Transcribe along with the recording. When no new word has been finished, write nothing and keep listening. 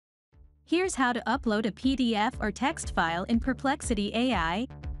Here's how to upload a PDF or text file in Perplexity AI.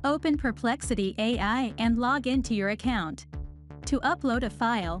 Open Perplexity AI and log into your account. To upload a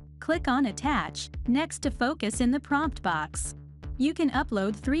file, click on Attach, next to Focus in the prompt box. You can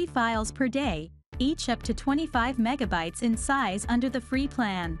upload 3 files per day, each up to 25 megabytes in size under the free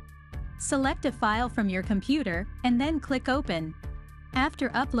plan. Select a file from your computer, and then click Open.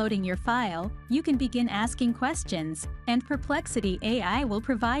 After uploading your file, you can begin asking questions, and Perplexity AI will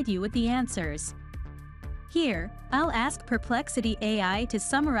provide you with the answers. Here, I'll ask Perplexity AI to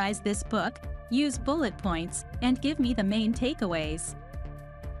summarize this book, use bullet points, and give me the main takeaways.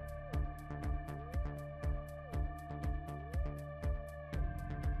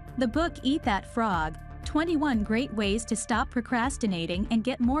 The book Eat That Frog, 21 Great Ways to Stop Procrastinating and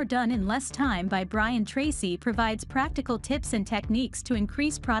Get More Done in Less Time by Brian Tracy provides practical tips and techniques to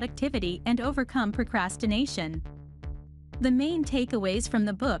increase productivity and overcome procrastination. The main takeaways from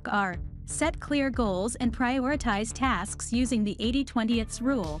the book are: set clear goals and prioritize tasks using the 80-20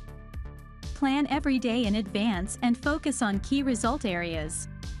 rule. Plan every day in advance and focus on key result areas.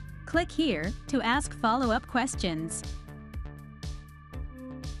 Click here to ask follow-up questions.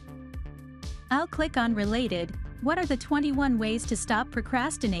 I'll click on Related. What are the 21 ways to stop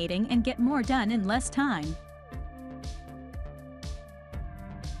procrastinating and get more done in less time?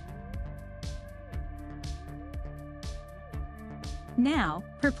 Now,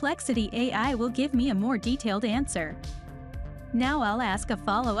 Perplexity AI will give me a more detailed answer. Now I'll ask a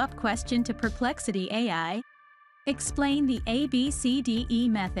follow-up question to Perplexity AI. Explain the ABCDE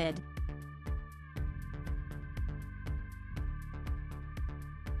method.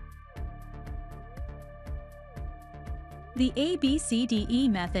 The ABCDE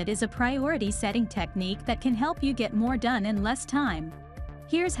method is a priority setting technique that can help you get more done in less time.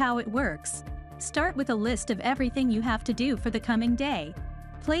 Here's how it works. Start with a list of everything you have to do for the coming day.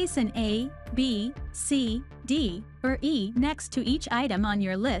 Place an A, B, C, D, or E next to each item on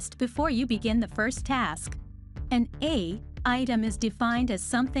your list before you begin the first task. An A item is defined as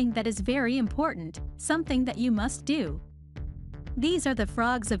something that is very important, something that you must do. These are the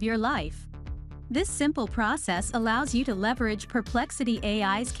frogs of your life. This simple process allows you to leverage Perplexity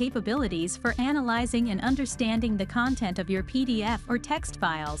AI's capabilities for analyzing and understanding the content of your PDF or text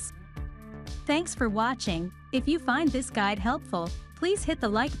files. Thanks for watching. If you find this guide helpful, please hit the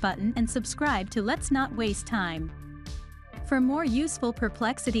like button and subscribe to Let's Not Waste Time. For more useful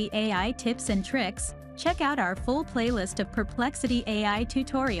Perplexity AI tips and tricks, check out our full playlist of Perplexity AI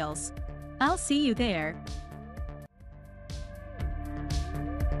tutorials. I'll see you there.